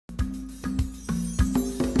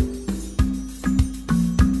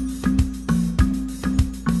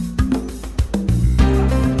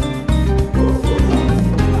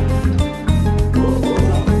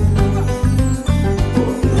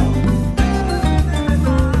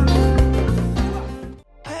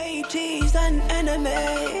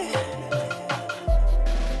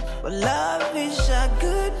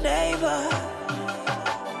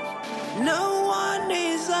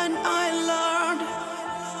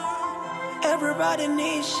Everybody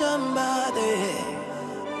needs somebody,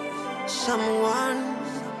 someone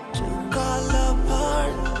to call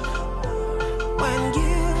upon when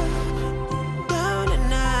you're down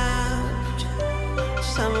and out,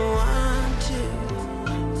 someone to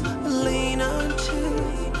lean on to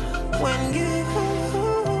when you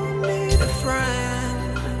need a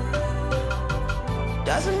friend.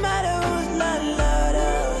 Doesn't matter who's landlord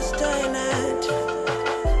or staying at,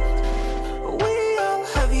 we all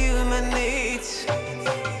have human needs.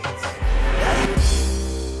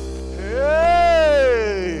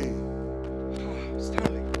 Hey!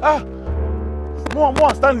 Stanley. Ah!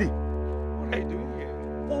 More, Stanley. What are you doing here?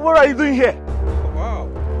 What are you doing here? Oh,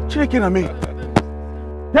 wow. Checking at me.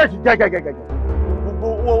 Guy.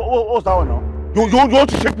 What's that one now? You want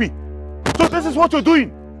to shake me? So this is what you're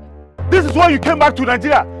doing? This is why you came back to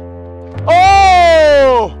Nigeria?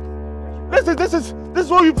 Oh! This is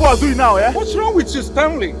what you people are doing now, eh? What's wrong with you,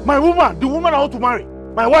 Stanley? My woman, the woman I want to marry.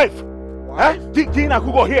 My wife. Wife? Tina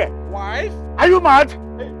Kugo here. Wife? Are you mad?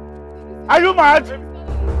 Are you mad?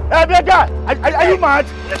 Hey, big guy, are you mad?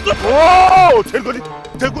 Oh, take good.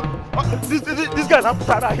 This guy's up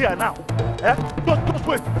here now. Eh? Just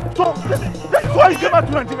wait. So, that's why you came out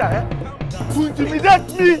to Nigeria, eh? To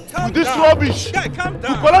intimidate me with this rubbish. Guy, calm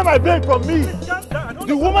down. To collect my babe from me.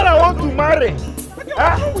 The woman I want to marry.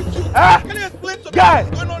 Guy,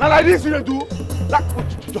 now like this you do.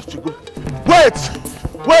 Just go. Wait.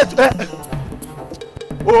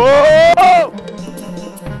 Oh!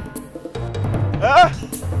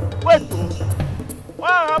 Wait.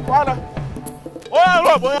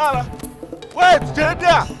 Wait, stay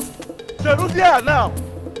there now.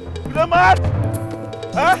 You mad?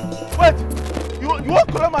 Wait. You won't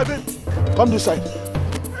collect my baby. Come this side.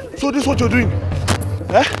 So this is what you're doing?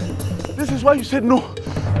 This is why you said no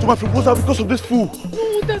to my proposal because of this fool.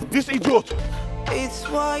 No, this idiot. It's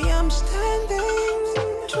why I'm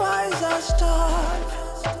standing twice as tall.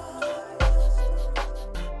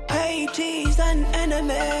 Hate is an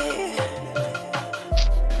enemy,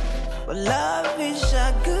 but love is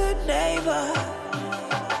a good neighbor.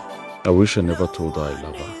 I wish I never told her I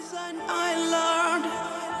love her.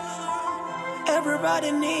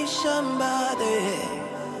 Everybody needs somebody,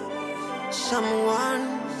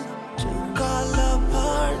 someone to call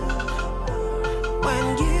upon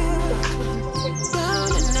when you're down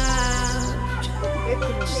and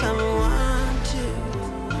out, someone to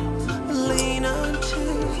lean on to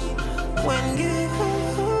when you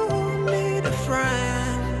need a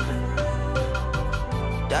friend.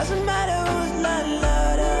 Doesn't matter who's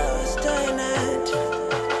landlord or staying at,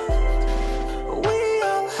 we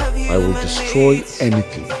all have human I will destroy needs.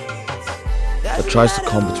 anything that tries to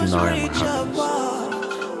come between her and my happiness.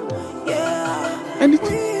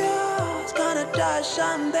 Anything. Gonna die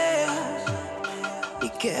someday. Be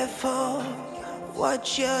careful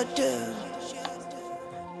what you do.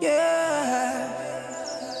 Yeah.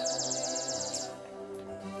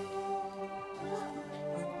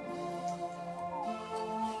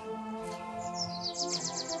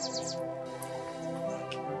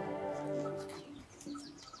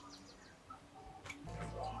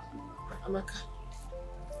 Amaka.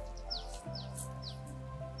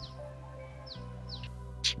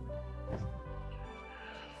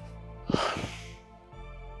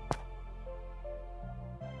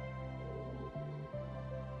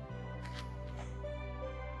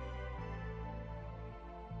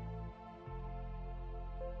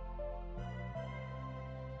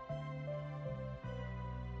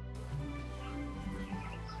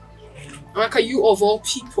 Amaka, you of all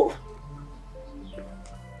people.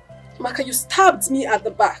 Amaka, you stabbed me at the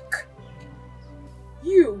back.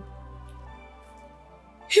 You.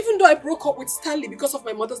 Even though I broke up with Stanley because of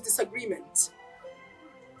my mother's disagreement.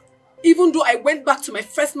 Even though I went back to my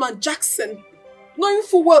first man, Jackson, knowing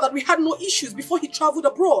full well that we had no issues before he traveled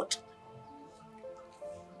abroad.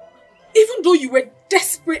 Even though you were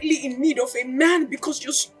desperately in need of a man because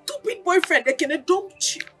your stupid boyfriend Ekene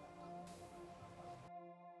dumped you.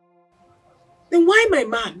 Then why my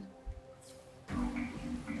man?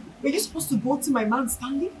 Were you supposed to go to my man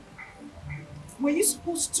Stanley? Were you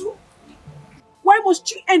supposed to? Why must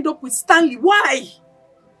you end up with Stanley? Why?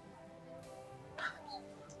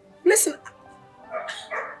 Listen,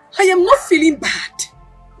 I am not feeling bad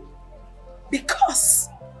because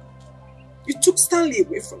you took Stanley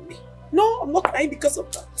away from me. No, I'm not crying because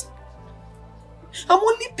of that. I'm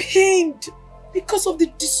only pained because of the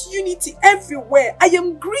disunity everywhere. I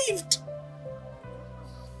am grieved.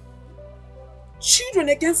 Children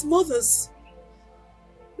against mothers.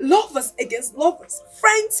 Lovers against lovers.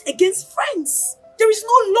 Friends against friends. There is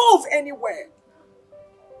no love anywhere.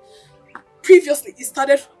 Previously, it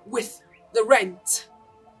started with the rent.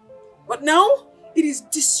 But now, it is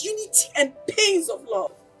disunity and pains of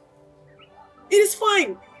love. It is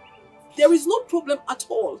fine. There is no problem at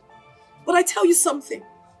all. But I tell you something.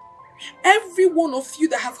 Every one of you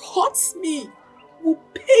that have hurt me will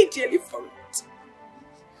pay dearly for it.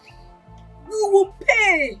 You will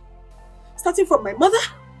pay. Starting from my mother,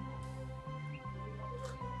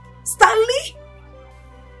 Stanley,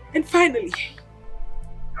 and finally,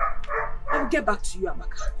 I will get back to you,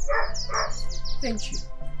 Amaka. Thank you.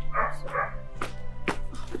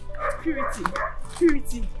 Purity,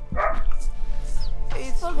 purity.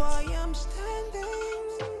 It's why I'm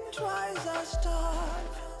standing twice as tall.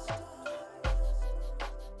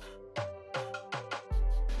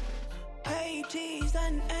 Hate is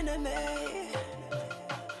an enemy,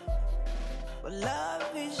 but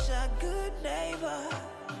love is a good neighbor.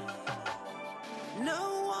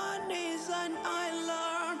 No one is an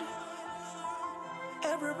island.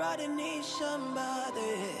 Everybody needs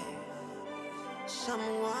somebody,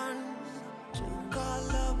 someone to call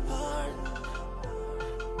upon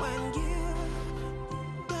when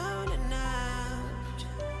you're down and out,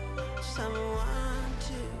 someone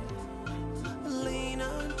to lean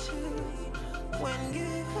on to when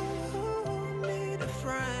you need a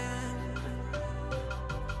friend.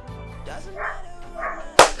 Doesn't matter.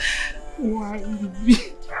 Why me?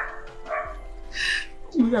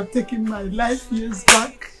 You would have taken my life years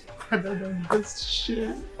back rather than this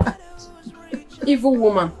shit. Evil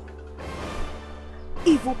woman.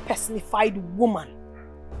 Evil personified woman.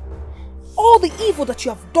 All the evil that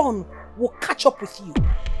you have done will catch up with you.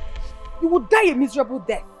 You will die a miserable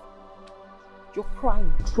death. You're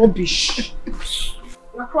crying. Rubbish.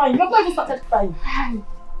 You're crying. You've not even started crying.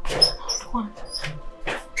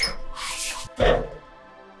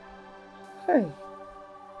 Hey.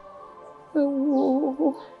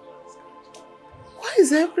 Oh. Why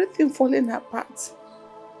is everything falling apart?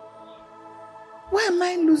 Why am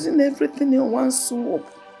I losing everything in one swoop?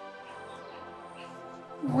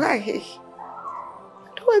 Why? Where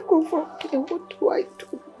do I go from here? What do I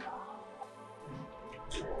do?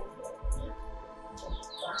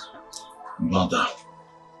 Mother.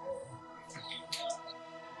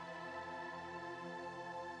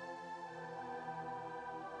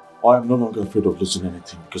 I am no longer afraid of losing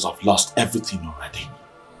anything because I've lost everything already.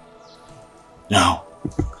 Now,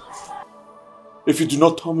 if you do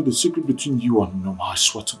not tell me the secret between you and Noma, I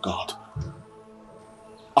swear to God,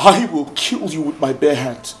 I will kill you with my bare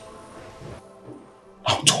hands.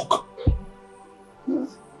 Now talk.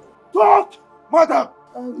 Talk, madam.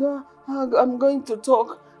 I'm going to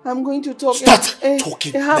talk. I'm going to talk. Start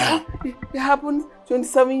talking now. It happened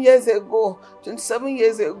 27 years ago. 27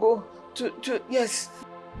 years ago. Yes.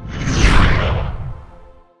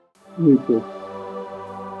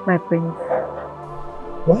 My prince.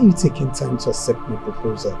 Why are you taking time to accept my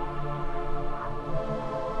proposal?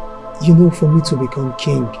 You know, for me to become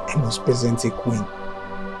king, I must present a queen.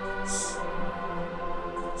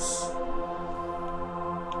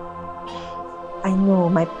 I know,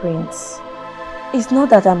 my prince. It's not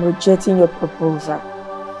that I'm rejecting your proposal,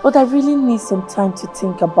 but I really need some time to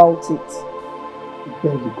think about it.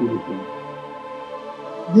 There you go again.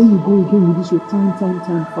 There you go again with this your time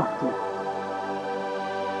factor.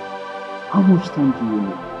 How much time do you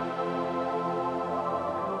need?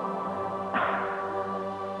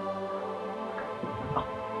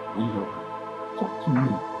 Talk to me.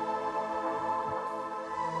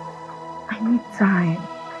 I need time.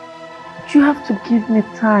 You have to give me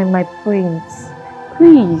time, my prince.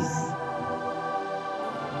 Please.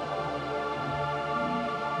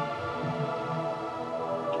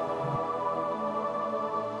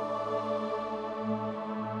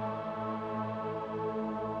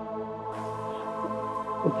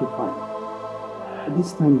 Okay, fine.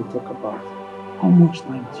 This time we talk about how much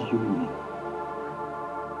time do you need?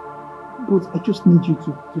 But I just need you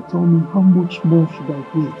to tell me how much more should I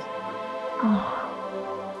wait? Oh.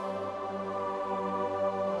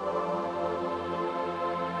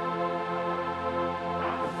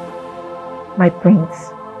 My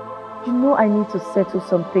prince, you know I need to settle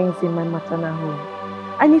some things in my maternal home.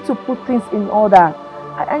 I need to put things in order.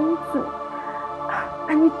 I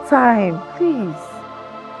need time, please.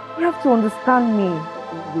 You have to understand me. I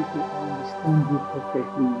understand you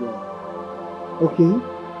perfectly well. Okay?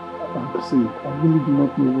 See, I really do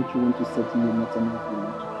not know what you want to settle in your maternal home,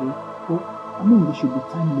 okay? But, I mean, there should be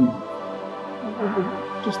time limit.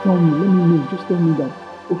 Just tell me, let me know. Just tell me that,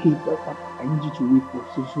 okay, but I need you to wait for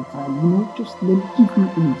social time. You know, just give me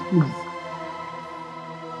in, please.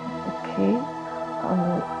 Okay.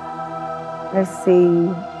 Let's say,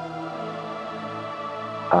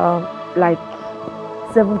 like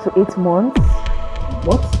 7 to 8 months.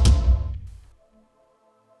 What?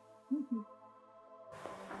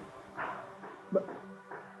 But,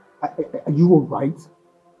 are you alright?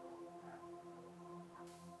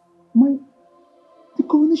 The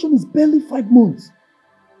coronation is barely 5 months.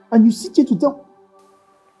 And you sit here to tell...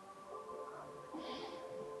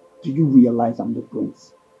 Do you realize I'm the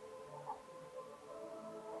prince?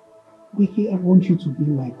 Wiki, I want you to be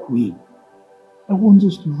my queen. I want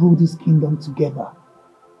us to rule this kingdom together.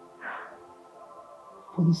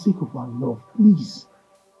 For the sake of our love, please.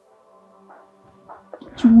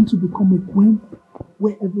 Don't you want to become a queen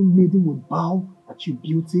where every maiden will bow at your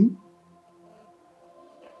beauty?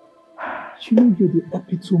 You know you're the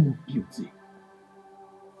epitome of beauty.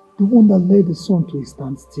 The one that led the sun to a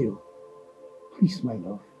standstill. Please, my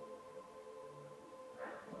love.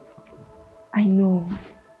 I know,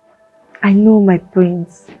 my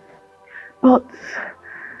prince. But...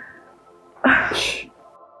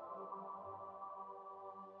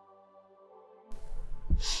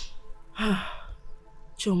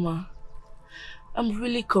 Choma, I'm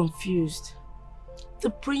really confused. The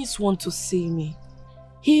prince wants to see me.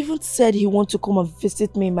 He even said he wants to come and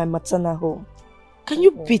visit me in my maternal home. Can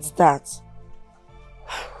you beat that?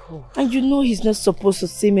 And you know he's not supposed to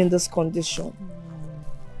see me in this condition.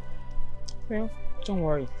 Well, don't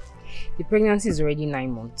worry. The pregnancy is already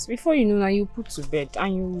 9 months. Before you know now, you put to bed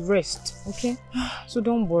and you rest, okay? So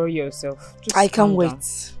don't worry yourself. Just I can't wait.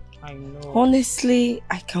 Down. I know. Honestly,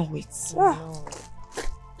 I can't wait. I know.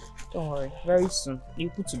 Don't worry. Very soon, you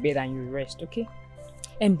put to bed and you rest, okay?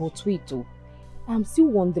 And but wait, though. I'm still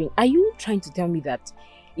wondering, are you trying to tell me that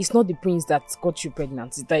it's not the prince that got you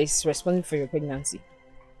pregnant, that is responsible for your pregnancy?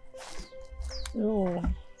 No.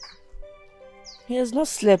 He has not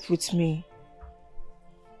slept with me.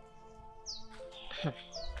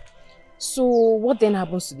 So, what then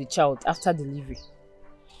happens to the child after delivery?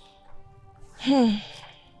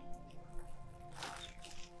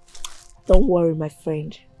 Don't worry, my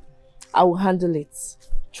friend. I will handle it.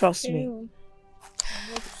 Trust me.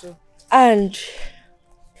 I hope so. And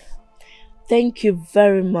thank you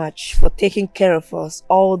very much for taking care of us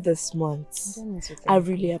all this month. I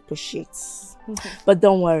really appreciate it. But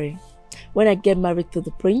don't worry. When I get married to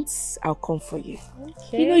the prince, I'll come for you.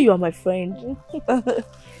 Okay. You know you are my friend.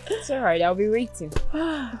 It's alright, I'll be waiting.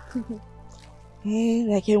 I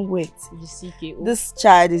can't wait. This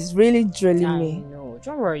child is really drilling me. No,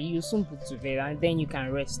 don't worry, you'll soon put to bed and then you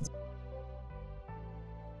can rest.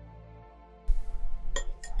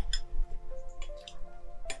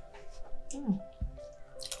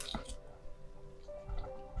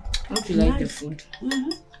 Hope you like the food.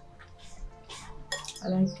 I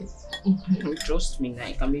like it. Trust me,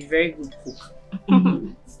 I can be a very good cook.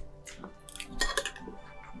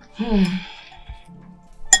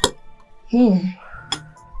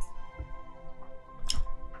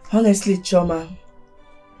 Honestly, Choma,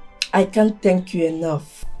 I can't thank you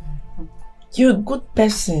enough. You're a good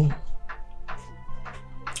person.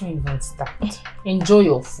 Don't even start. Enjoy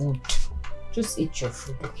your food. Just eat your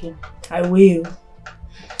food, okay? I will.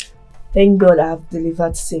 Thank God I have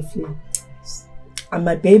delivered safely. And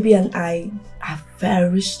my baby and I are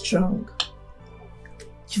very strong.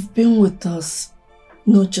 You've been with us,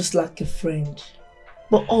 not just like a friend,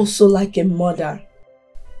 but also like a mother.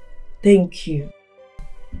 Thank you.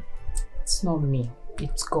 It's not me,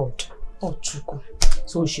 it's God. Oh, Chuku.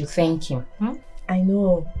 So we should thank him. I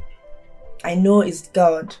know it's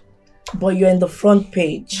God, but you're in the front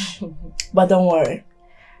page. But don't worry.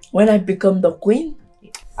 When I become the queen,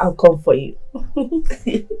 I'll come for you.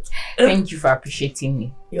 Thank you for appreciating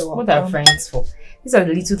me. You're welcome. What are friends for? These are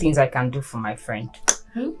the little things I can do for my friend.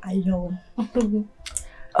 I know.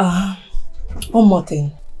 One more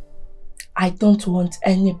thing. I don't want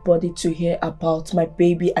anybody to hear about my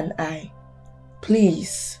baby and I.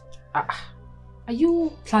 Please. Are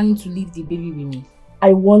you planning to leave the baby with me?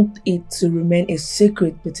 I want it to remain a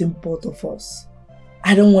secret between both of us.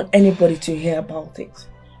 I don't want anybody to hear about it.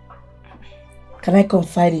 Can I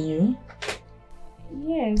confide in you?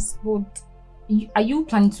 Yes, but are you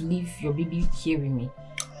planning to leave your baby here with me?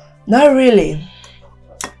 Not really.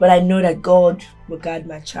 But I know that God will guide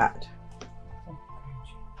my child.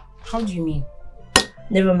 How do you mean?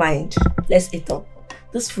 Never mind. Let's eat up.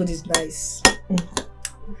 This food is nice.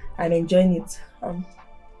 I'm enjoying it.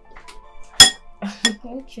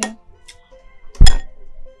 Okay.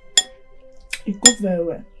 You cook very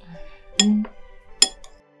well.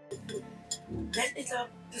 Let's eat up.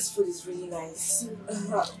 This food is really nice.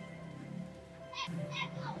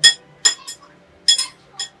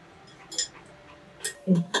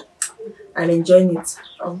 I'm enjoying it.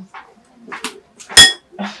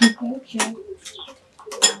 Okay.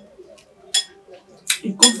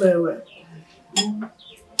 Go very well.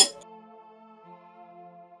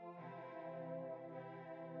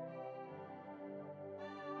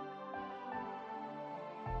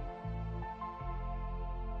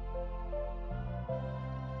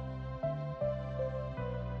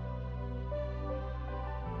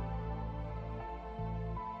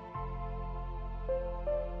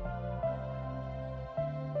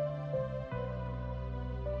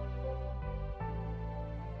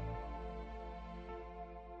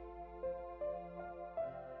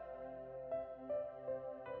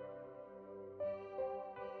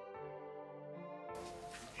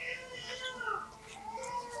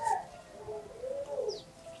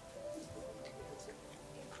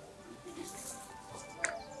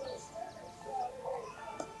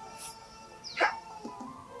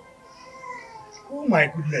 Oh my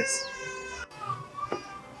goodness.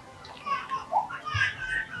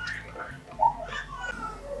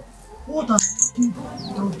 What has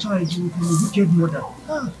without child with a wicked mother?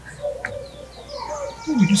 Ah.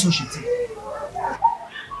 Who will do such a thing?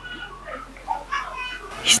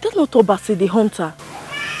 Is that not Obase the hunter?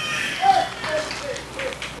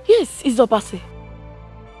 Yes, it's Obase.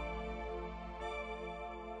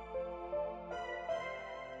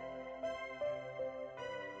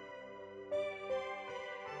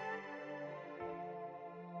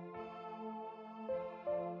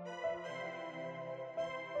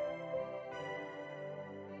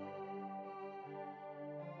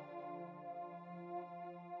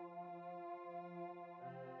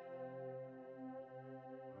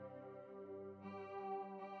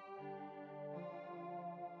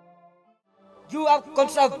 You have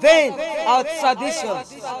contravened our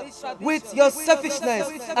traditions with your selfishness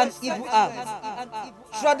and evil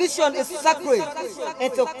acts. Tradition is sacred,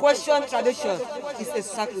 and to question tradition is a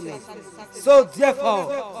sacrilege. So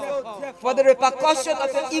therefore, for the repercussion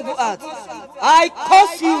of your evil acts, I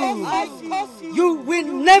curse you. You will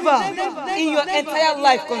never in your entire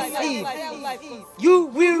life conceive. You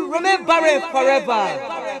will remain barren forever.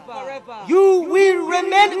 You will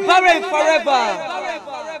remain barren forever.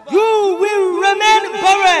 You will remain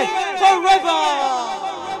barren forever.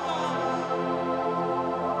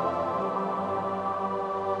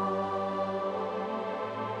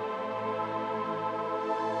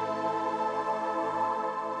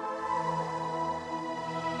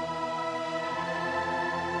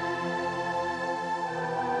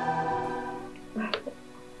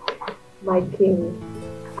 My king,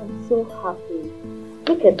 I'm so happy.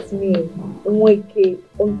 Look at me, Nweke,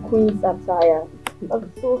 on Queen's attire.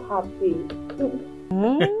 I'm so happy.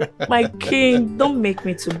 My king, don't make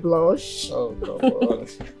me to blush. Oh, come on.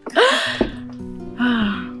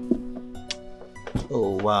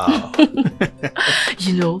 Oh, wow.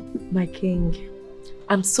 You know, my king,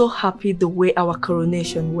 I'm so happy the way our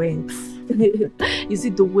coronation went. You see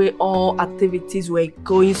the way all activities were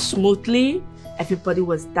going smoothly? Everybody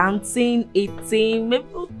was dancing, eating,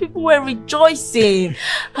 people were rejoicing.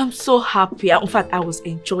 I'm so happy. In fact, I was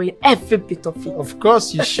enjoying every bit of it. Of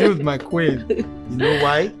course you should, my queen. You know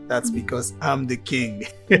why? That's because I'm the king.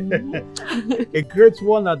 A great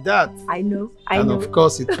one at that. I know. And of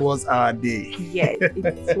course it was our day. Yes,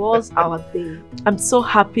 it was our day. I'm so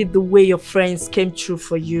happy the way your friends came through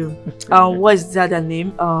for you. What's the other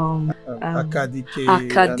name? Akadike,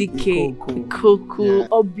 Koku,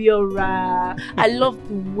 Obiora. I love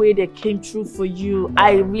the way they came through for you.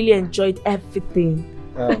 I really enjoyed everything.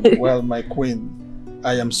 Well, my queen,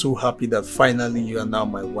 I am so happy that finally you are now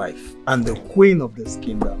my wife and the queen of this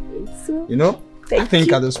kingdom. You know, I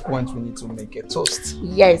think at this point we need to make a toast.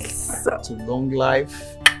 Yes. To long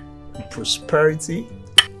life, prosperity,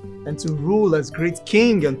 and to rule as great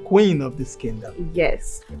king and queen of this kingdom.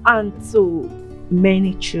 Yes. And to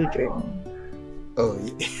many children. Oh,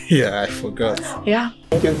 yeah, I forgot. Yeah.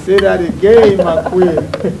 You can say that again, my queen.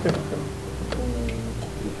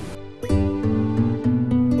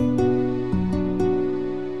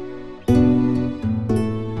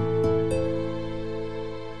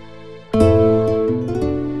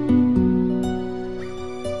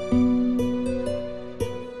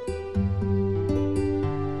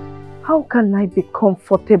 How can I be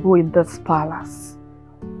comfortable in this palace,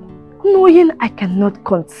 knowing I cannot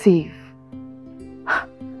conceive?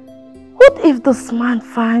 What if this man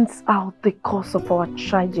finds out the cause of our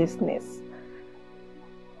childlessness?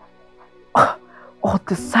 Or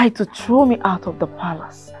decide to throw me out of the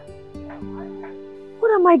palace?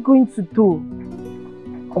 What am I going to do?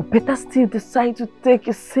 Or better still, decide to take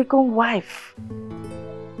a second wife?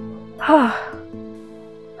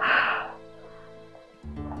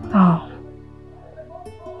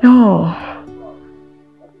 No.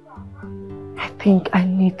 I think I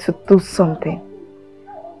need to do something.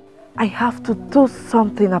 I have to do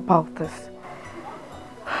something about this.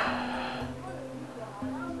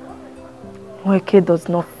 Okereke does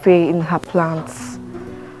not fail in her plans.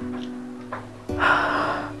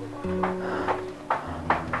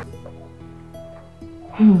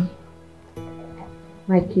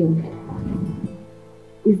 My king,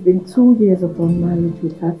 it's been 2 years of our marriage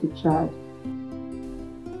without a child.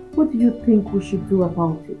 What do you think we should do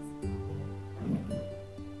about it?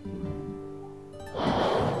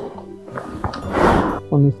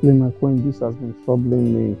 Honestly, my queen, this has been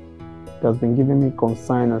troubling me. It has been giving me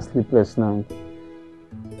concern and sleepless nights.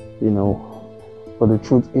 You know, but the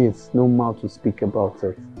truth is, no mouth to speak about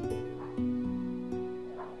it.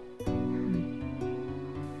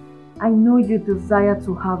 I know you desire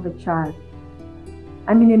to have a child.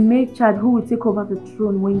 I mean a male child who will take over the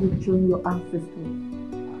throne when you join your ancestors.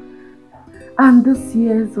 And this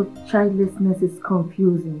years of childlessness is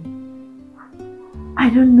confusing. I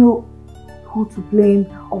don't know who to blame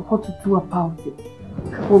or what to do about it.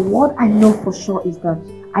 But what I know for sure is that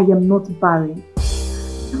I am not barren.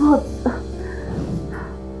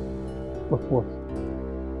 But what?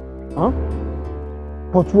 Huh?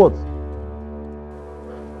 But what?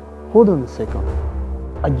 Hold on a second.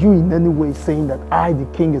 Are you in any way saying that I, the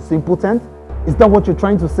king, is impotent? Is that what you're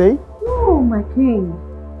trying to say? no, my king.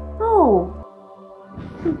 No.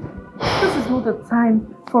 This is not the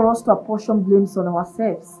time for us to apportion blames on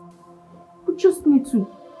ourselves. We just need to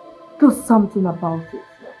do something about it.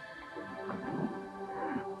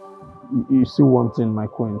 You see one thing, my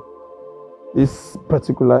queen. This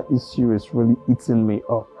particular issue is really eating me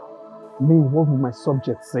up. I mean, what would my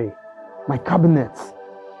subjects say? My cabinet?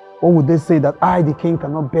 What would they say? That I, the king,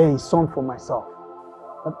 cannot bear a son for myself?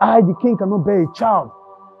 That I, the king, cannot bear a child?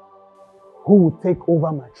 Who will take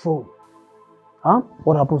over my throne? Huh?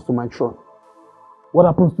 What happens to my throne? What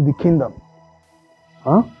happens to the kingdom?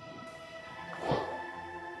 Huh?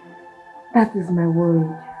 That is my worry,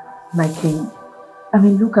 my king. I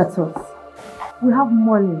mean, look at us. We have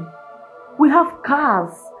money. We have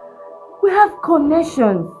cars. We have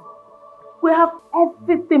connections. We have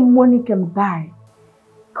everything money can buy.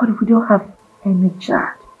 But we don't have any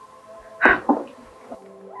child.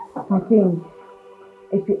 My king,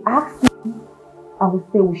 if you ask me, I would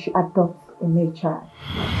say we should adopt a male child.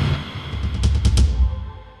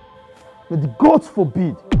 May the gods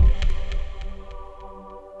forbid.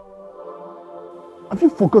 Have you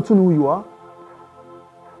forgotten who you are?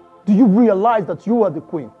 Do you realize that you are the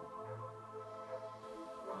queen?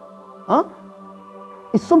 Huh?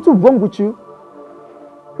 Is something wrong with you?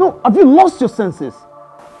 No, have you lost your senses?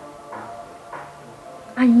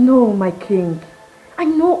 I know, my king. I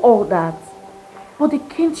know all that. But the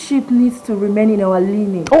kingship needs to remain in our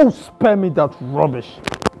lineage. Oh, spare me that rubbish.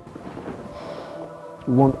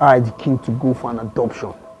 You want I, the king, to go for an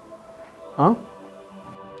adoption? Huh?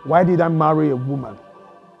 Why did I marry a woman?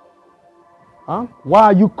 Huh? Why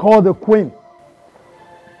are you called a queen?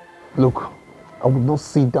 Look, I would not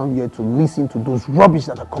sit down here to listen to those rubbish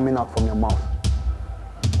that are coming out from your mouth.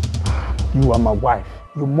 You are my wife.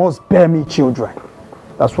 You must bear me children.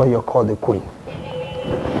 That's why you're called a queen.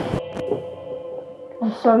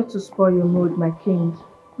 I'm sorry to spoil your mood, my king.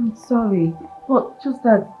 I'm sorry. But just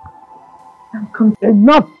that I'm confused.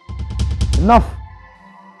 Enough! Enough!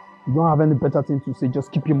 You don't have any better thing to say.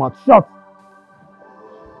 Just keep your mouth shut.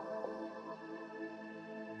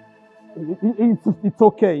 It's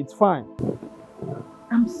okay. It's fine.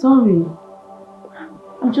 I'm sorry.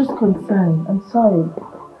 I'm just concerned. I'm sorry.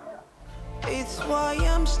 It's why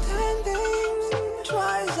I'm standing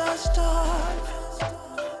twice I start.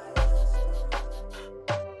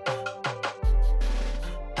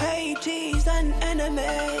 Hate is an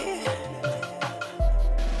enemy,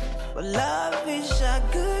 but love is a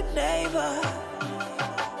good neighbor.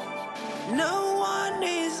 No one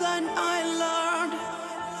is an island.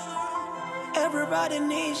 Everybody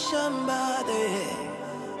needs somebody,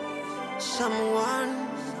 someone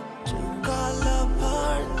to call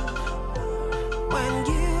upon. When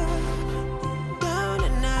you're down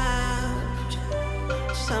and out,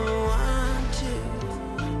 someone to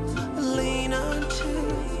lean on to.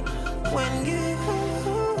 When you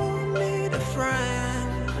need a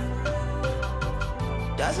friend,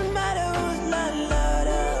 doesn't matter who's landlord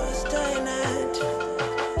or tenant.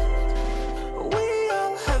 We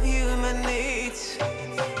all have human needs.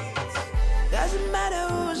 Doesn't matter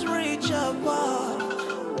who's rich or poor.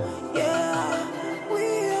 Yeah, we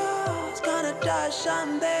all gonna die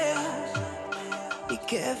someday. Be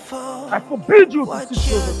careful. I forbid you to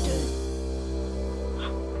sit over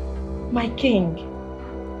me. My king,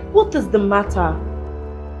 what is the matter?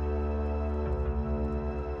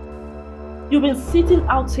 You've been sitting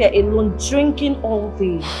out here alone, drinking all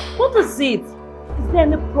day. What is it? Is there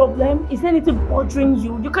any problem? Is there anything bothering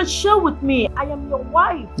you? You can share with me. I am your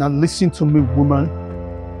wife. Now listen to me, woman.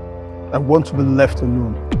 I want to be left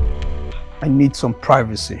alone. I need some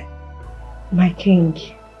privacy. My king.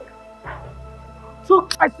 So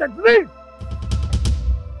I said leave!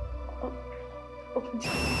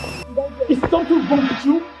 Is something wrong with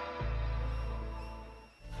you?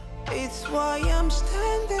 It's why I'm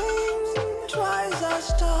standing twice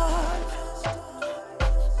as tall.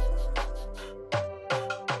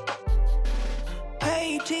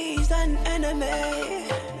 Hate is an enemy,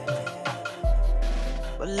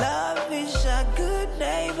 but love is a good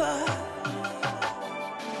neighbor.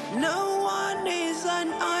 No one is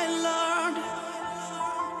an island.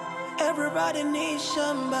 Everybody needs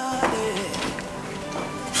somebody.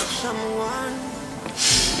 Someone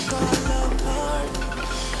call apart.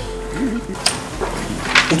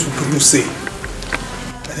 What will you say?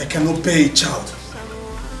 That I cannot bear a child?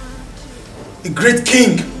 A great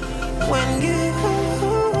king! When you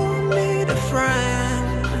need a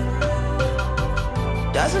friend,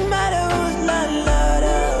 doesn't matter who's landlord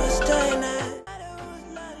or staying at.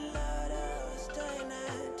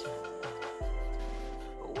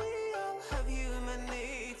 We all have human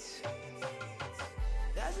needs.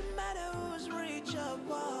 Doesn't matter who's rich or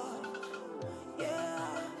poor.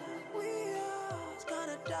 Yeah, we all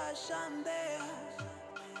gonna die someday.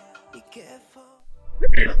 Be careful.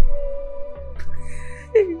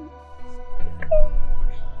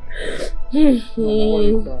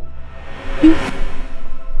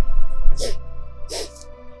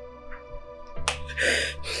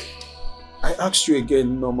 I asked you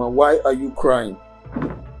again, Norma, why are you crying?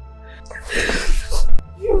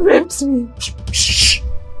 You raped me. Shh!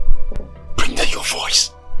 Bring down your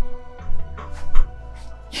voice.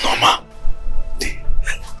 Norma! You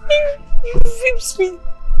raped me.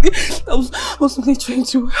 I was only trying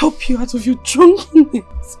to help you out of your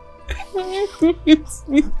drunkenness. You raped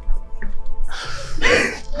me.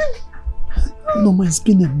 Norma, it's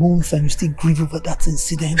been a month and you still grieve over that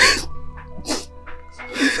incident.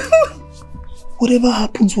 Whatever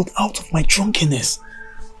happens was out of my drunkenness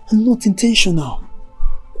and not intentional.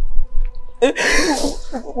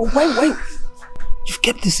 Why? You've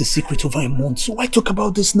kept this a secret over a month, so why talk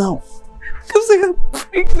about this now? Because I am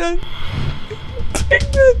pregnant.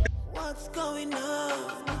 What's going on?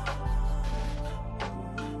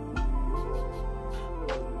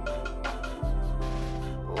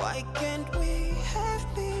 Why can't we have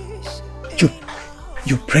peace?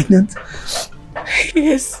 You're pregnant?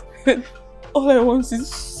 Yes. All I want is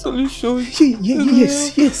solution.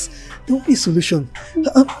 Yes. There will be a solution.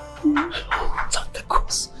 Santa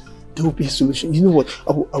Cruz. There will be a solution. You know what?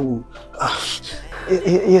 I will.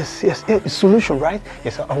 Yes. A solution, right?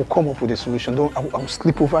 Yes, I will come up with a solution. I will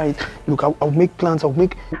sleep over it. Look, I'll make plans.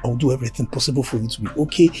 I'll do everything possible for you to be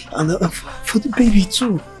okay, and for the baby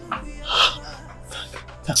too.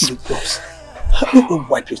 That's the boss.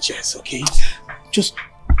 Wipe your chest, okay? Just.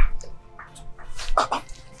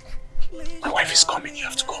 My wife is coming. You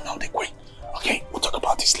have to go now, the queen. Okay, we'll talk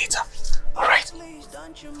about this later. All right?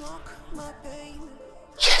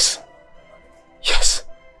 Yes.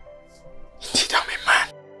 Indeed, I'm a man.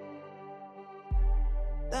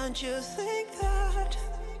 Don't you think that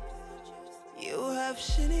you have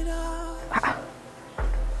seen it all? I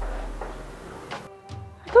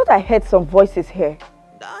thought I heard some voices here.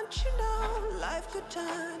 Don't you know life could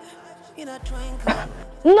turn in a twinkle?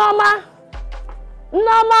 Norma!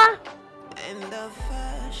 And the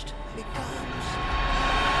first becomes.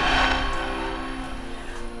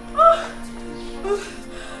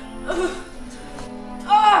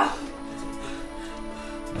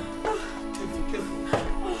 Careful.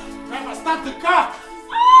 Driver, start the car!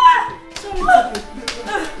 It's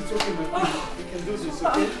okay, my friend. You can do this,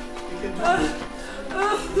 okay? You can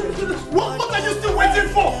do this. What are you still waiting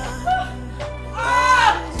for?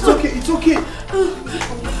 It's okay.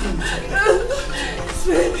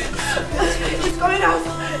 It's coming out.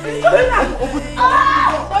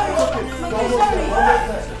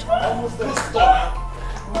 Almost there.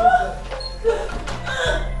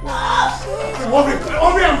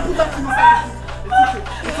 Hurry and put that in inside.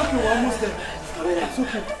 It's okay, we're almost there. It's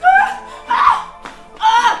okay.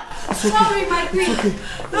 Sorry, my queen. It's okay.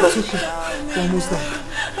 We're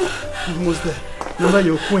almost there. Remember,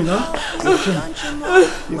 you're queen, huh?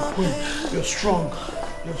 You're queen. You're strong.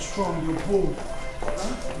 You're bold.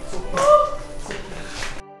 It's okay.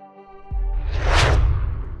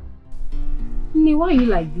 Nne, why are you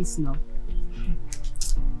like this now?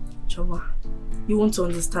 Chawa, you want to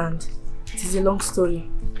understand. It is a long story.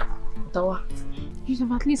 Tawa, You should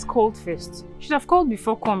have at least called first. You should have called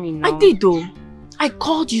before coming now. I did though. I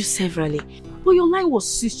called you severally. But your line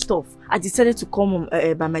was switched off. I decided to come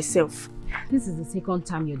home by myself. This is the second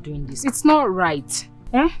time you're doing this. It's not right.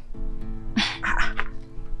 Eh?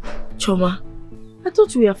 Choma, I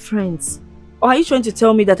thought we were friends. Or are you trying to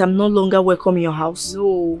tell me that I'm no longer welcome in your house?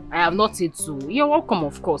 No, I have not said so. You're welcome,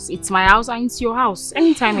 of course. It's my house and it's your house.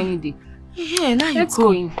 Anytime, any day. Yeah, now Let's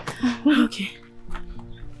go in. Okay.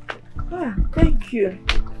 Ah, thank you.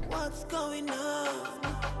 What's going on?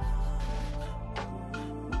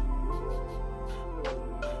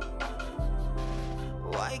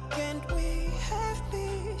 Why can't we have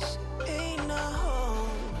peace in our home?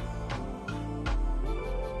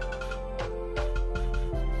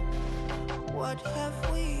 What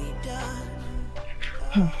have we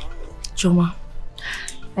done? Choma,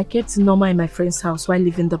 I kept Norma in my friend's house while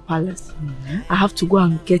leaving the palace. I have to go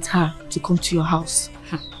and get her to come to your house.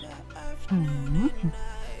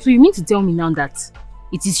 So you mean to tell me now that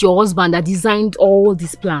it is your husband that designed all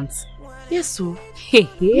these plans? Yes, so.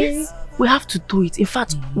 Yes. We have to do it. In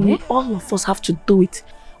fact, all of us have to do it.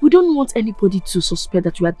 We don't want anybody to suspect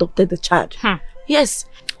that we adopted the child. Yes.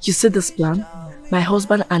 You see this plan? My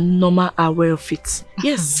husband and Norma are aware of it.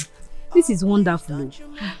 Yes. This is wonderful.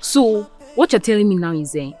 So, what you're telling me now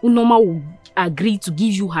is Norma will agree to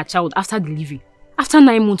give you her child after delivery. After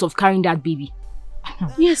 9 months of carrying that baby.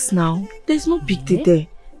 Yes, now. There's no big deal there.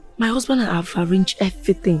 My husband and I have arranged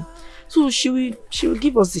everything. So she will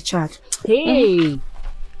give us the child. Hey!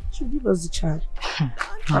 She'll give us the child.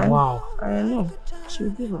 Wow. I know. She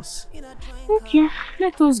will give us. Okay,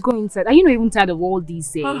 let us go inside. Are you not even tired of all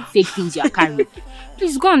these fake things you are carrying?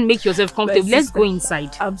 Please go and make yourself comfortable. Let's go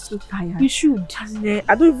inside. I'm so tired. You should.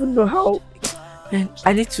 I don't even know how.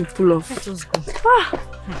 I need to pull off. Let us go.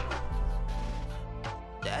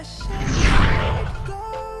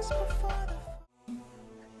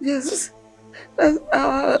 Yes, that's how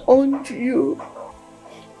I owned you.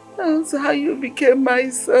 That's how you became my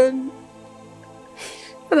son.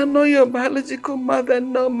 And I'm not your biological mother.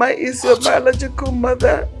 Norma is your biological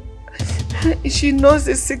mother. She knows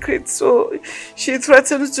the secret, so she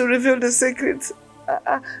threatened to reveal the secret.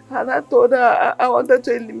 And I told her I wanted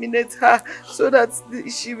to eliminate her so that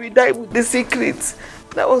she will die with the secret.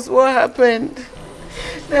 That was what happened.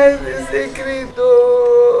 That's the secret,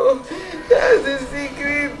 though. That's the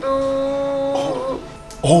secret, though.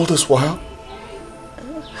 All this while,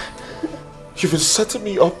 you've been setting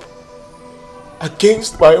me up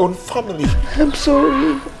against my own family. I'm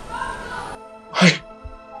sorry.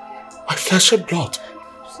 My flesh and blood.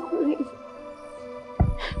 I'm sorry.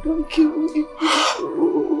 Don't kill me.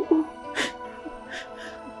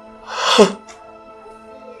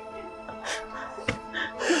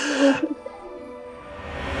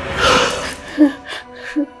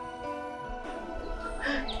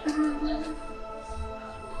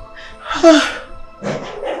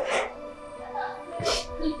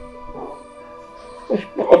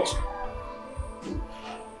 What?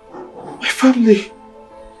 My family.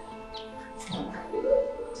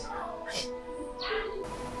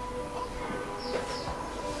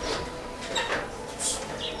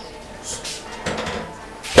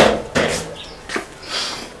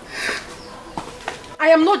 I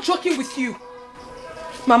am not joking with you.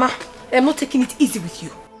 Mama, I am not taking it easy with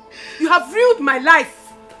you. You have ruined my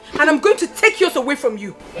life, and I'm going to take yours away from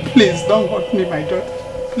you. Please don't hurt me, my daughter.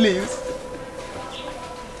 Please.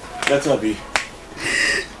 Let her be.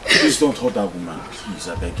 Please don't hurt that woman. Please,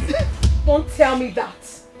 I beg you. Don't tell me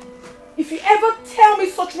that. If you ever tell me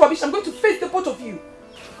such rubbish, I'm going to face the both of you.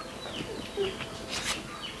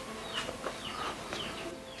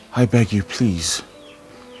 I beg you, please.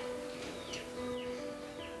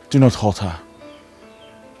 Do not hurt her.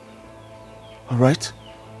 All right?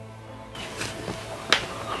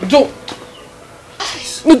 Don't.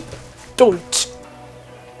 Please. Don't.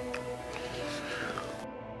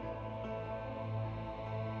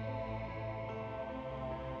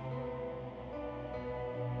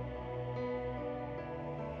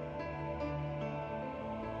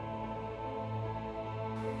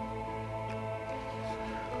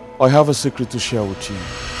 I have a secret to share with you.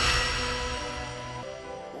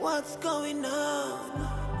 What's going on?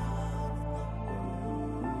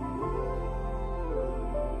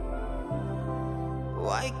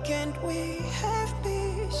 Why can't we have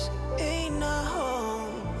peace in our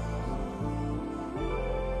home?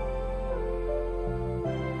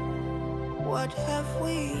 What have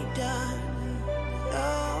we done?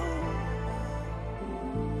 Oh.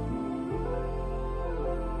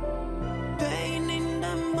 Pain in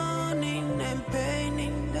the morning and pain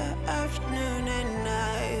in the afternoon and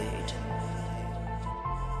night.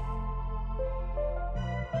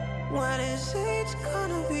 When is it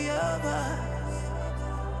gonna be over?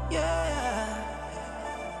 Yeah.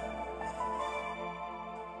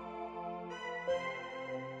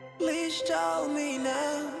 Please tell me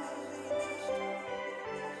now.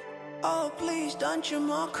 Oh, please don't you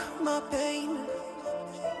mock my pain.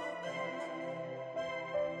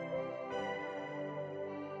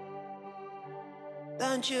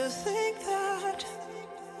 Don't you think that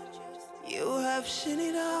you have seen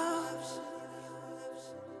it all?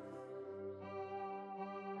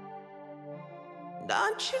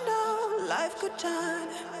 Don't you know life could turn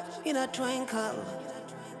in a twinkle,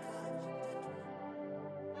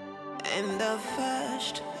 and the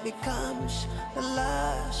first becomes the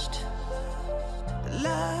last. The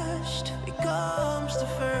last becomes the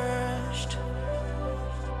first.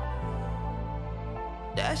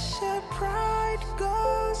 They say pride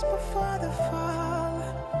goes before the fall.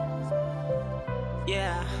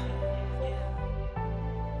 Yeah.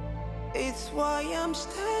 It's why I'm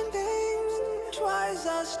standing twice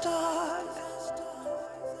as tall.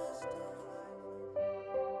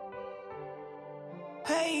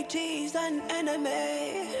 Hate is an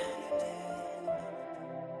enemy,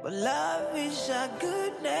 but love is a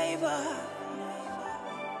good neighbor.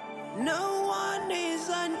 No one is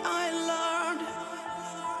an island.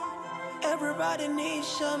 Everybody needs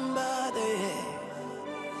somebody,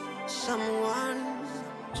 someone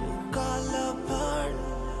to call upon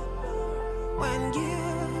when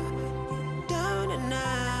you're down and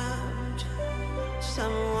out,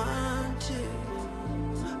 someone to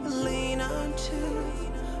lean on to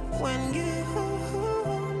when you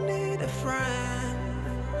need a friend.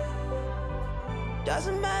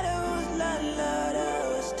 Doesn't matter who's landlord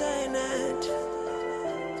or who's tenant,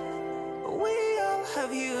 we all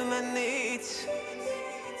have human needs.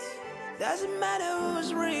 Doesn't matter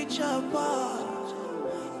who's rich or poor.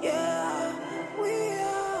 Yeah, we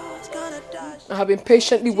all gonna die. I have been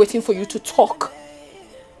patiently waiting for you to talk.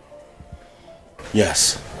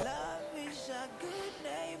 Yes.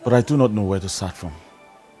 But I do not know where to start from.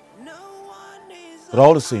 But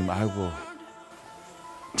all the same, I will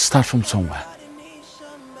start from somewhere.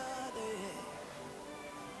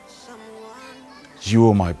 You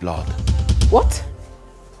are my blood. What?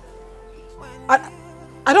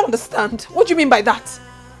 I don't understand. What do you mean by that?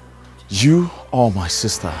 You are my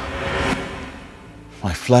sister.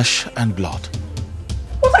 My flesh and blood.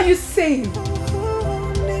 What are you saying?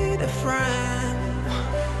 Need a friend.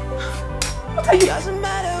 What are you? Doesn't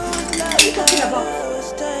matter who's you talking about?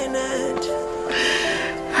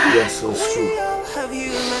 Yes, it's true. We all have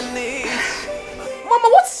human needs. Mama,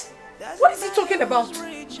 what is he talking about?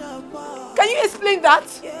 Can you explain that?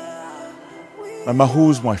 Mama, who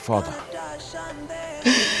is my father?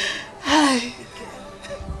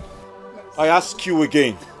 I ask you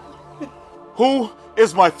again. Who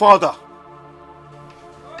is my father?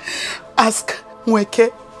 Ask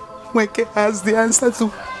Nweke. Nweke has the answer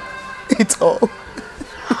to it all.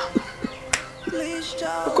 Please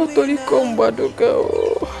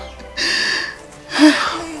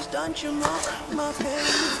don't you mock my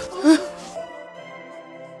pain.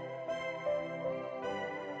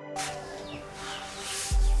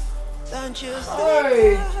 Don't you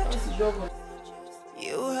think that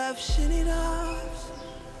you have seen it all?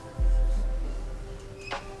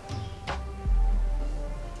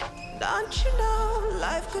 Don't you know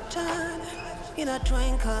life could turn in a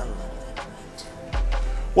twinkle?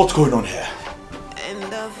 What's going on here?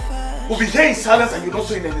 We'll be here in silence and you're not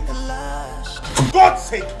saying anything. For God's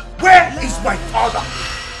sake, where is my father?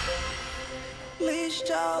 Please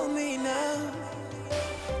tell me now.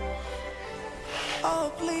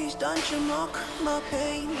 Oh, please don't you mock my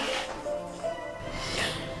pain.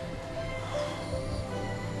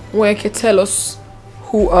 Nweke, tell us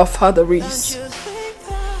who our father is.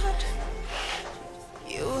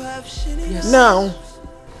 Yes. Now.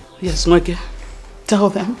 Yes, Nweke. Tell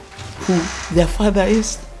them who their father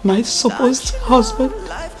is. My supposed husband.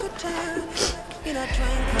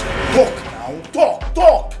 Talk now,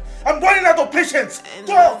 talk! I'm running out of patience!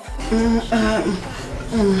 Talk!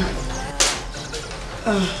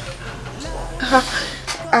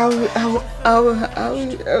 I will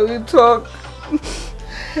talk.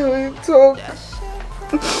 I will talk.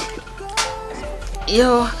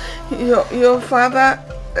 Your father,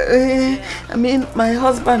 I mean my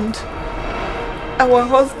husband, our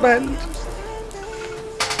husband.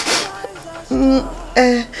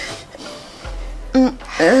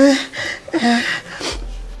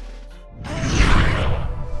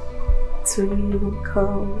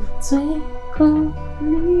 Twinkle,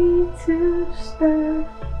 little star,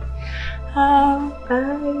 how I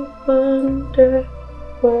wonder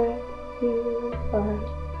where you are.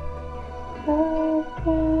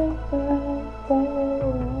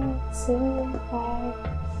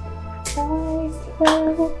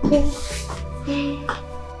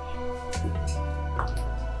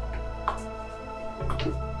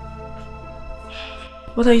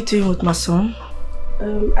 What are you doing with my son?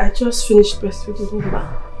 I just finished breastfeeding him.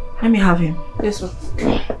 Let me have him. Yes, ma'am.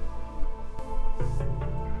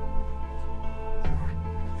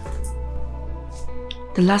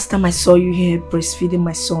 The last time I saw you here breastfeeding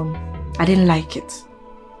my son, I didn't like it.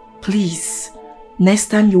 Please, next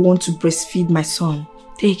time you want to breastfeed my son,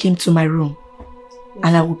 take him to my room. Yes,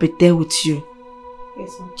 and I will be there with you.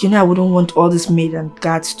 Yes, ma'am. You know I wouldn't want all these maids and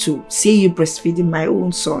guards to see you breastfeeding my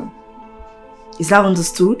own son. Is that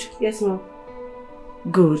understood? Yes, ma'am.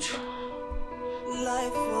 Good.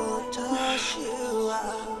 Life will toss you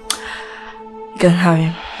out. You can have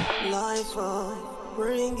him. Life will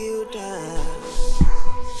bring you down.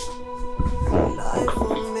 Life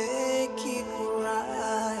will make you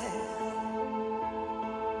cry.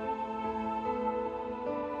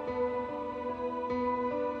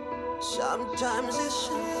 Sometimes it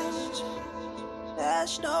seems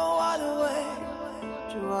there's no other way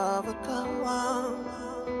to overcome.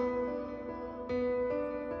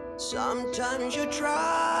 Sometimes you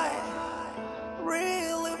try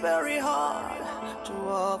really very hard to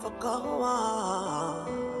overcome.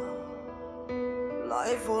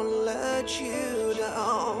 Life won't let you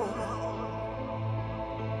down.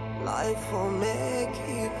 Life will make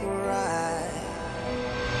you cry.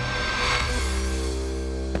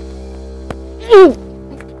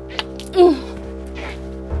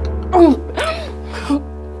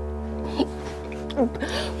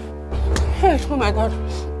 Oh my God.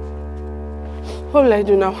 What will I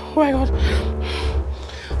do now? Oh my God.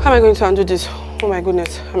 How am I going to undo this? Oh my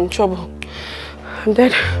goodness. I'm in trouble. I'm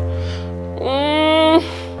dead.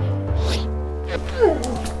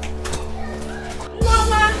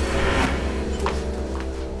 Mama!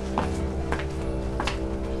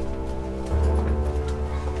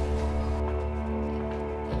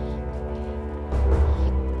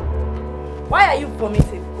 Why are you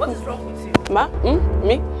vomiting? What is wrong with you? Ma?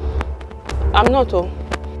 Me? I'm not. Oh.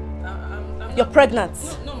 You're pregnant.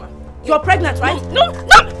 No, ma. You're pregnant, right? No.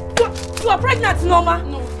 You are pregnant, Norma.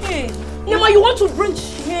 No. Hey, Norma, you want to bring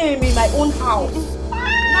shame in my own house.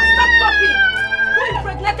 Now stop talking. Who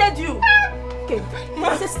impregnated you? Okay.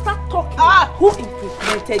 I said stop talking. Who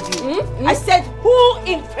impregnated you? I said who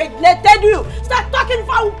impregnated you? Start talking if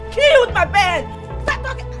I will kill you with my pen. Start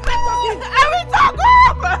talking. I will talk.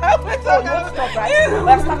 Stop, right?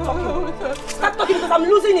 Well, start talking. Start talking because I'm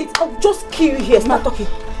losing it. I'll just kill you here. Start talking.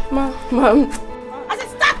 Mom. I said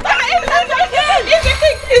stop talking.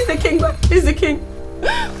 He's the king. He's the king.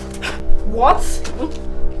 What?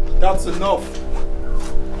 That's enough.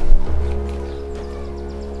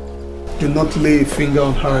 Do not lay a finger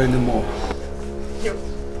on her anymore.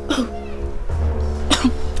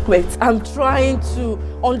 Wait, I'm trying to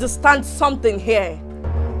understand something here.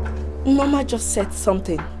 Mama just said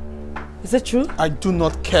something. Is it true? I do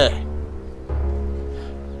not care.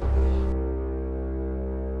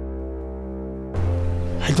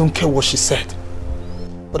 I don't care what she said.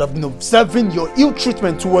 But I've been observing your ill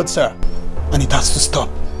treatment towards her. And it has to stop.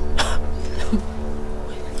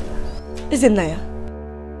 Isn't Naya?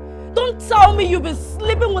 Don't tell me you've been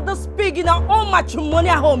sleeping with this pig in our own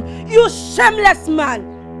matrimonial home. You shameless man!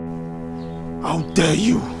 How dare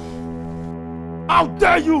you? How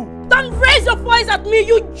dare you? Don't raise your voice at me,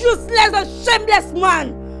 you useless and shameless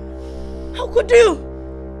man! How could you?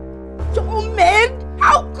 Your own man?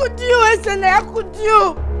 How could you, Esene? How could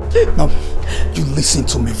you? Now, you listen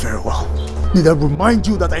to me very well. Need I remind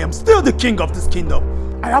you that I am still the king of this kingdom?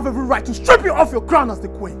 I have every right to strip you off your crown as the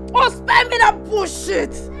queen. Oh, spare me that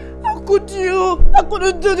bullshit! How could you? How could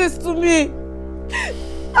you do this to me?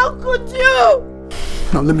 How could you?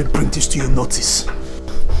 Now let me bring this to your notice.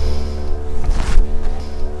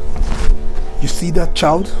 You see that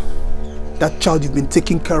child? That child you've been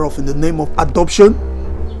taking care of in the name of adoption?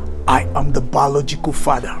 I am the biological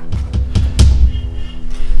father.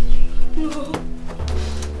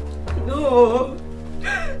 No.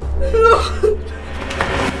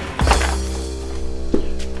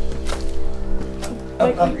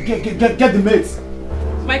 Get the maids.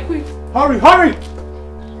 My queen. Hurry!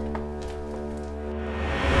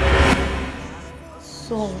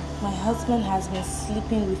 So, my husband has been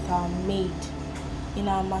sleeping with our maid in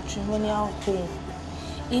our matrimonial home,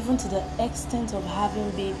 even to the extent of having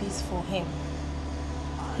babies for him.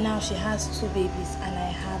 Now she has 2 babies and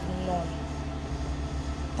I have none.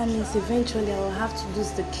 That means eventually I will have to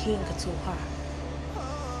lose the king to her.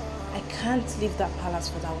 I can't leave that palace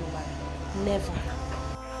for that woman. Never.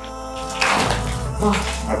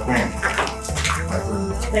 My queen.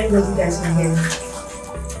 Thank God you guys are here.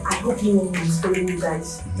 I hope no one is following you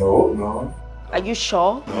guys. No. Are you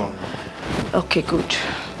sure? No. Okay, good.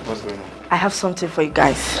 What's going on? I have something for you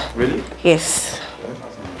guys. Really? Yes.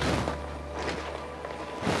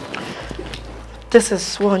 This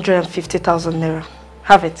is 150,000 naira.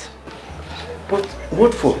 Have it. But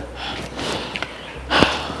what for?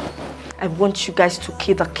 I want you guys to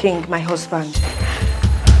kill the king, my husband.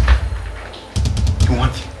 You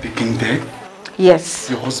want the king dead? Yes.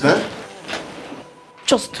 Your husband?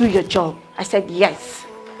 Just do your job. I said yes.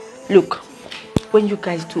 Look, when you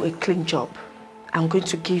guys do a clean job, I'm going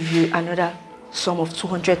to give you another sum of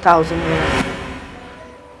 200,000 naira.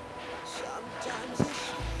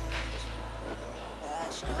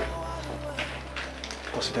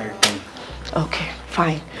 Consider it done. Okay,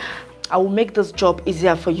 fine. I will make this job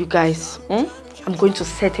easier for you guys. I'm going to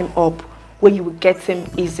set him up where you will get him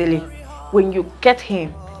easily. When you get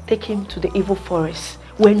him, take him to the evil forest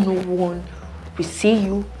where no one will see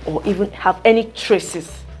you or even have any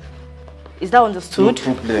traces. Is that understood?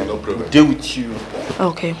 No problem. Deal with you.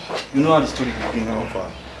 Okay. You know how the story will be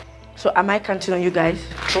now. So am I counting on you guys?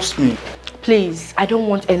 Trust me. Please, I don't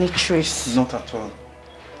want any trace. Not at all.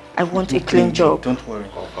 I want a clean job. Don't worry.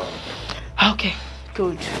 Okay,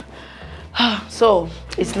 good. So,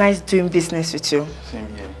 it's nice doing business with you. Same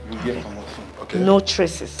here. You'll get promotion. Okay. No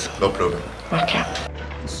traces. No problem. Okay.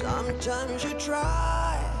 Sometimes you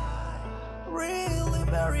try really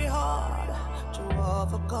very hard to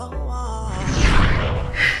overcome.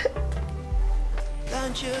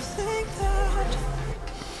 Don't you think that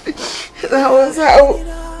That was how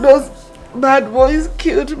those bad boys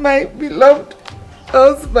killed my beloved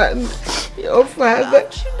husband, your father.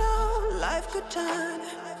 Don't you know life could turn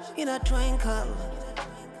in a twinkle?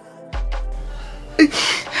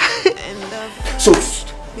 So,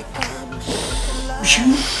 you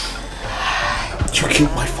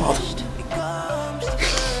killed my father.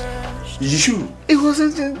 You? It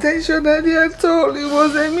wasn't intentionally at all. It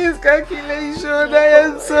was a miscalculation. I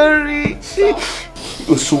am sorry. You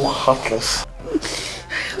were so heartless.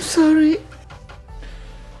 I'm sorry.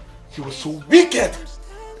 You were so wicked.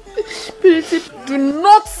 Purity, do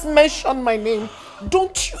not mention my name.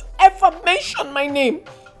 Don't you ever mention my name.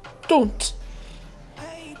 Don't.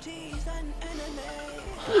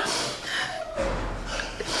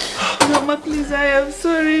 Mama, please, I am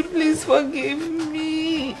sorry. Please forgive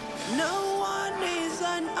me. No one is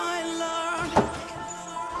an island.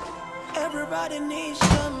 Everybody needs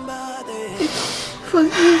somebody.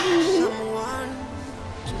 Forgive me. Someone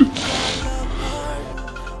to call upon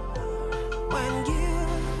when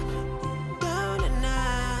you're down and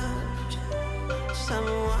out.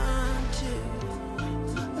 Someone to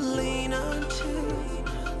lean on to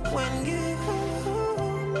when you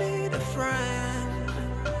need a friend.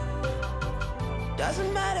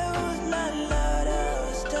 Doesn't matter who's landlord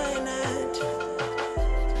or tenant.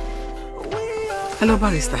 Hello,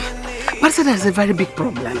 Barrister. Barrister, there's a very big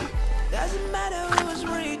problem. Doesn't matter who's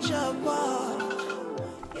rich or poor.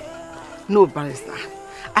 No, Barrister.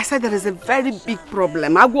 I said there is a very big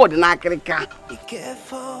problem. I go to Okereke. Be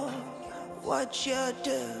careful what you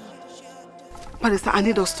do. Barrister, I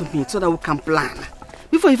need us to meet so that we can plan.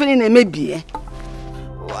 Before even in a maybe.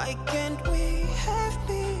 Why can't we have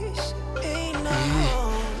peace in our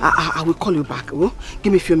home? I will call you back. Oh?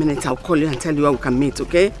 Give me a few minutes. I'll call you and tell you where we can meet,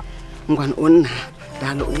 okay? I'm going to own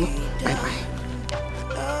bye-bye.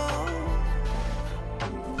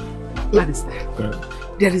 Barrister,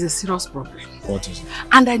 there is a serious problem. What is it?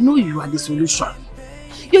 And I know you are the solution.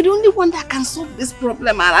 You're the only one that can solve this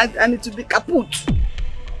problem, and I need to be kaput.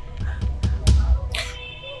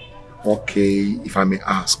 Okay, if I may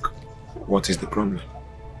ask, what is the problem?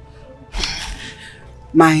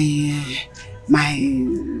 I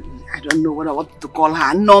don't know what I want to call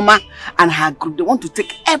her, Norma, and her group, they want to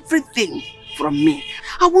take everything from me.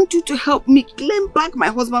 I want you to help me claim back my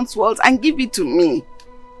husband's wealth and give it to me.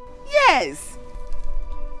 Yes.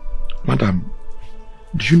 Madam,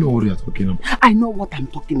 do you know what you are talking about? I know what I'm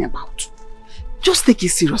talking about. Just take it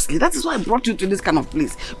seriously. That is why I brought you to this kind of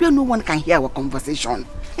place, where no one can hear our conversation.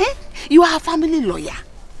 You are a family lawyer.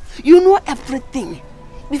 You know everything.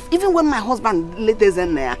 Even when my husband, ladies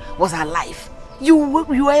in there, was alive,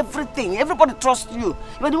 you are everything. Everybody trusts you.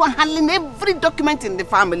 You are the one handling every document in the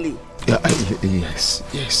family. Yeah,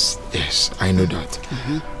 yes, I know that.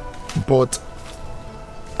 But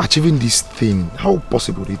achieving this thing, how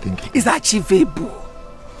possible do you think? It's achievable.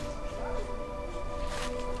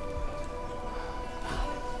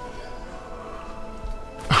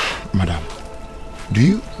 Madam, do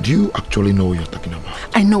you actually know what you're talking about?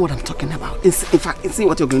 I know what I'm talking about. In fact, see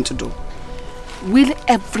what you're going to do. Will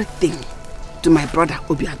everything to my brother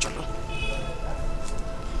Obi Ajolo.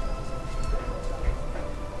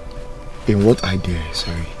 In what idea?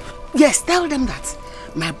 Sorry. Yes, tell them that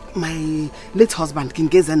my late husband, King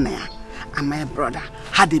Naya, and my brother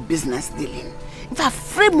had a business dealing. If I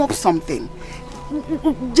frame up something,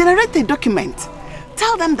 generate a document,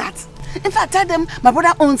 tell them that. In fact, tell them my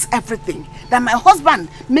brother owns everything, that my husband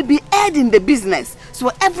may be head in the business,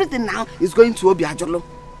 so everything now is going to Obi Ajolo.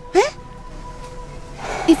 Eh?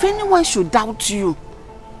 If anyone should doubt you,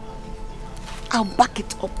 I'll back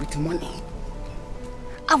it up with money.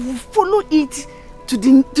 I will follow it to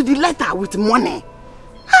the letter with money.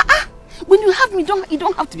 When you have me, you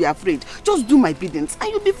don't have to be afraid. Just do my biddings and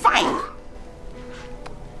you'll be fine.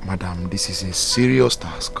 Madam, this is a serious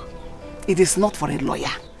task. It is not for a lawyer.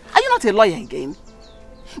 Are you not a lawyer again?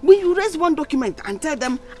 When you raise one document and tell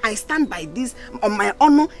them, I stand by this, on my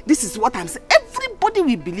honor, this is what I'm saying, everybody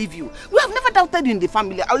will believe you. We have never doubted you in the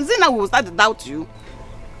family. I was saying now we will start to doubt you.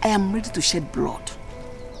 I am ready to shed blood.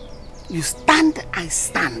 You stand, I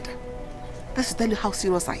stand. That should tell you how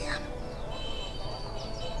serious I am.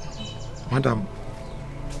 Madam,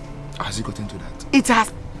 has it gotten to that? It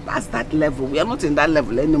has passed that level. We are not in that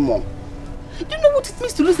level anymore. Do you know what it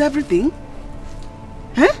means to lose everything?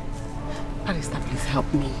 Huh? Barrister, please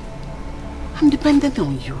help me. I'm dependent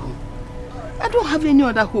on you. I don't have any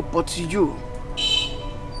other hope but you.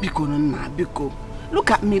 Biko, Nonna, Biko.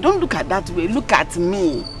 Look at me. Don't look at that way. Look at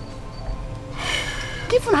me.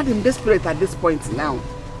 Even I'm desperate at this point now.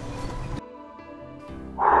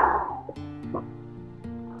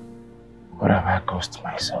 What have I cost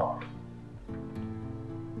myself?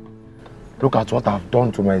 Look at what I've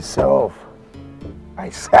done to myself. I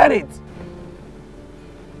said it.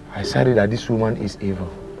 I said it that this woman is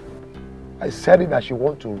evil. I said it that she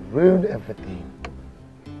wants to ruin everything.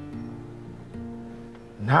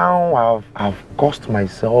 Now I've caused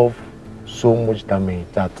myself so much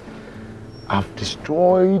damage that I've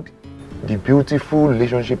destroyed the beautiful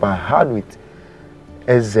relationship I had with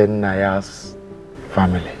Ezenaya's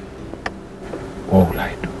family. What will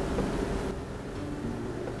I do?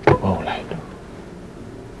 What will I do?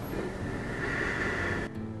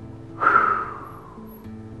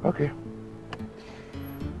 Okay.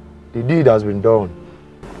 The deed has been done.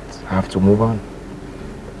 I have to move on.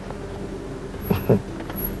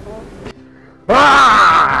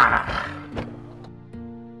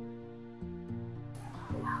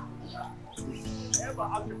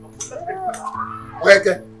 Wait.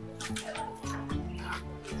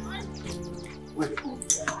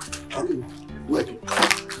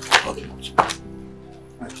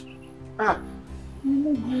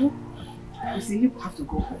 You see, you have to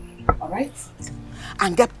go home, alright?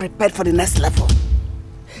 And get prepared for the next level.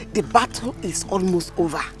 The battle is almost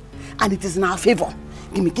over, and it is in our favor.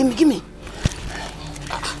 Give me.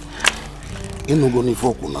 You no go ni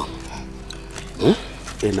foku now.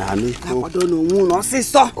 I don't know, no say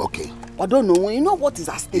so. Okay. I don't know, you know what is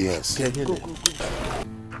at stake. Yes. Go.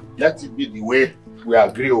 Let it be the way we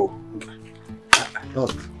agree.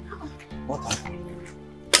 Look, what happened?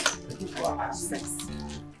 Sex.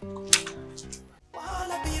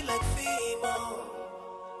 Wanna be like female,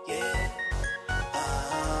 yeah.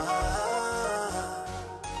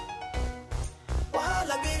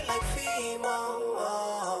 Wanna be like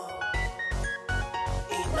female.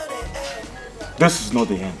 This is not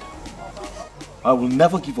the end. I will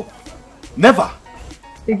never give up. Never!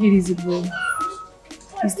 Take it easy, bro.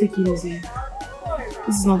 Please take it easy.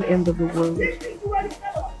 This is not the end of the world.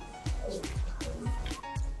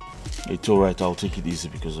 It's alright, I'll take it easy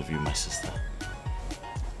because of you, my sister.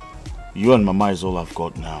 You and Mama is all I've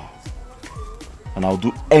got now. And I'll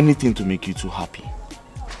do anything to make you two happy.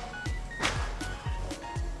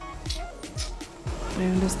 I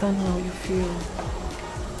understand how you feel.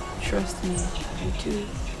 Trust me, I do.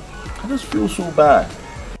 I just feel so bad.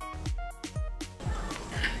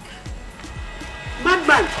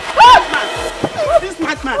 Madman! Madman! This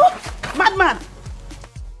madman! Madman!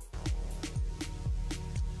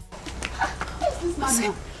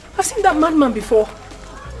 I've seen that madman before.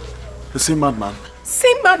 The same madman?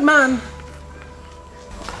 Same madman!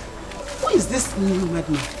 Who is this new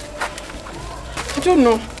madman? I don't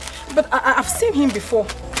know, but I've seen him before.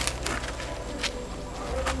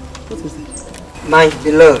 What is it? My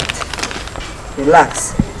beloved,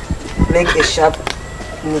 relax. Make a sharp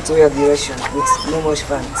move to your direction with no much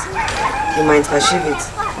fans. You might achieve it.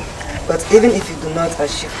 But even if you do not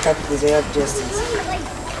achieve that desired justice,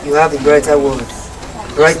 you have a brighter world,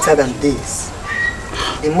 brighter than this.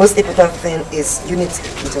 The most important thing is unity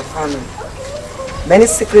with your family. Many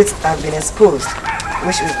secrets have been exposed,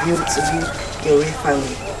 which will build to be a real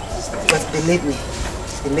family. But believe me,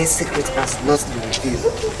 the main secret has not been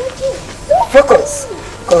revealed. Focus,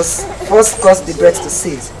 because first cause the breath to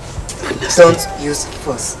cease. Don't use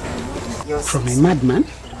force. From a madman?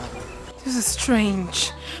 This is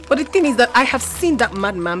strange. But the thing is that I have seen that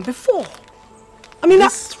madman before. I mean,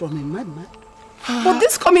 this from a madman? But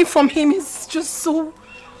this coming from him is just so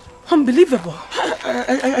unbelievable.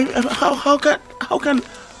 How can...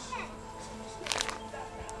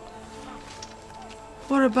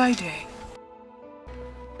 What about it?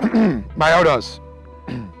 My orders.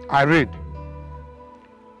 I read.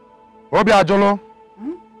 Obi Ajolo.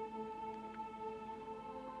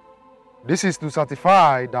 This is to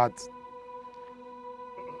certify that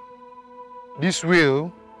this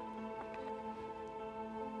will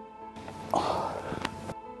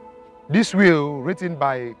written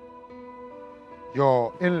by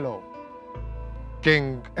your in-law,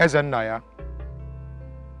 King Ezenaya,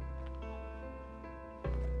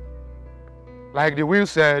 like the will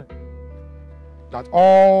said, that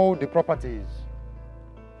all the properties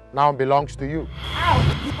now belongs to you.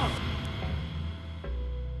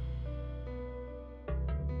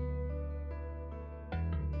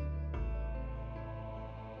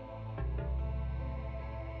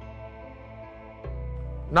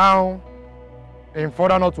 Now, in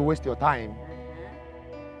further not to waste your time,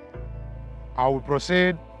 I will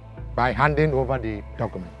proceed by handing over the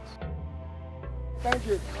documents. Thank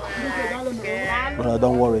you. Brother,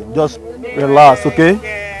 don't worry. Just relax,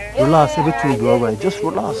 okay? Relax, everything will be alright. Just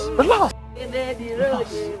relax. Relax.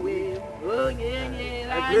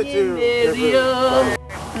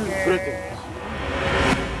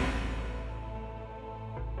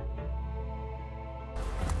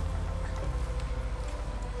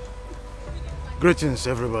 Greetings,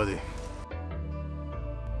 everybody.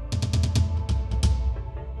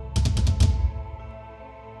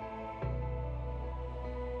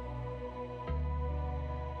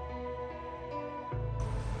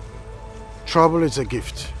 Trouble is a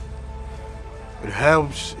gift. It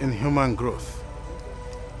helps in human growth.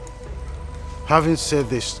 Having said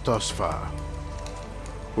this thus far,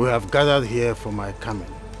 we have gathered here for my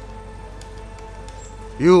coming.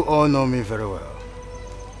 You all know me very well.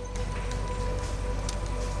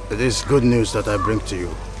 It is good news that I bring to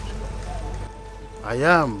you. I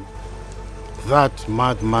am that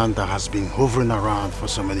madman that has been hovering around for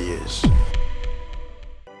so many years.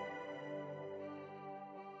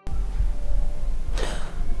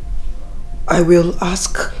 I will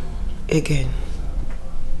ask again.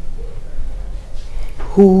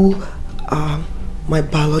 Who are my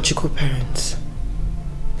biological parents?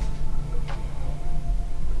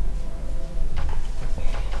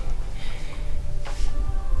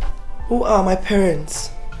 Who are my parents?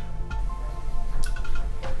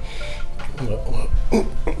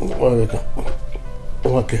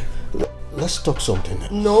 Okay, let's talk something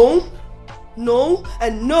else. No, no,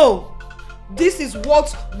 and no. This is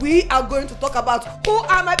what we are going to talk about. Who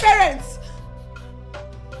are my parents?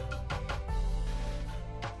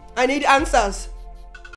 I need answers.